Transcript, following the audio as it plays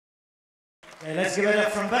Okay, let's give it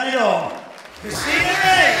up from Benidorm, Cristina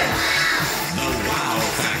Rae. The Wow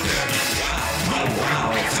Factor. The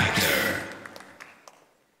Wow Factor.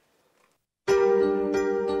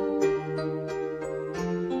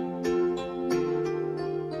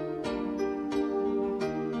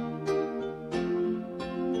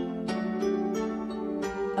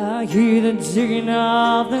 I hear the ticking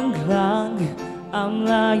of the clock. I'm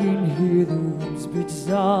lying here, the room's pitch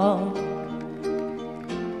dark.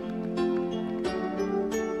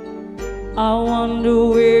 I wonder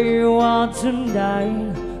where you are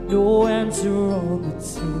tonight. No answer on the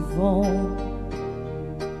telephone.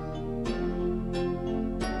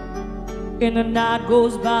 And the night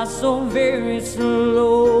goes by so very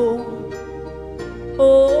slow.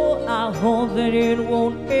 Oh, I hope that it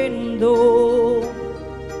won't end though.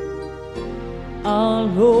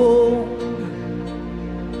 Alone.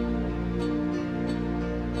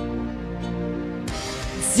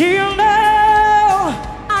 Till now,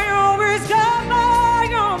 I always got by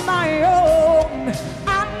on my own.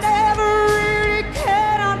 I never really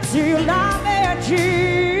cared until I met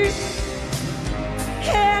you.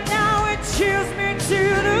 And now it chills me to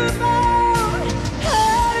the bone.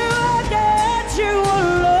 How do I get you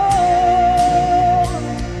alone?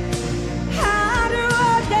 How do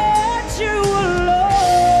I get you alone?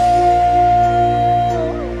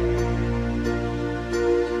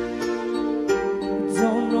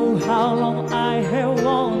 Don't know how long I have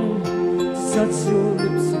wanted such your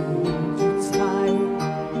lips and hold you tight.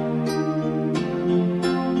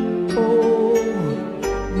 Oh,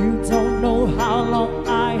 you don't know how long I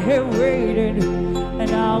have waited,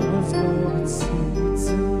 and I was going to see you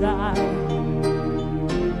tonight.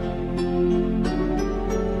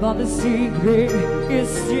 But the secret is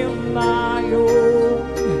still my own,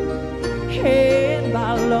 and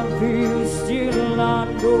my love for you still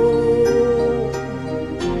unknown.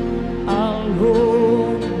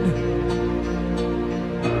 Alone.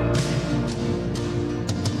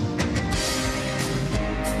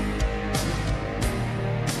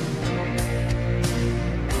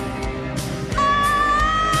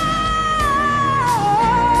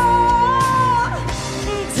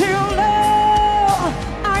 Till now,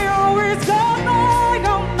 I always got mine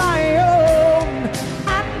on my own. I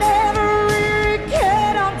never really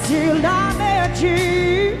cared until I met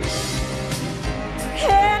you.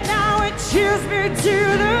 And now it chills me to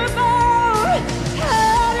the bone.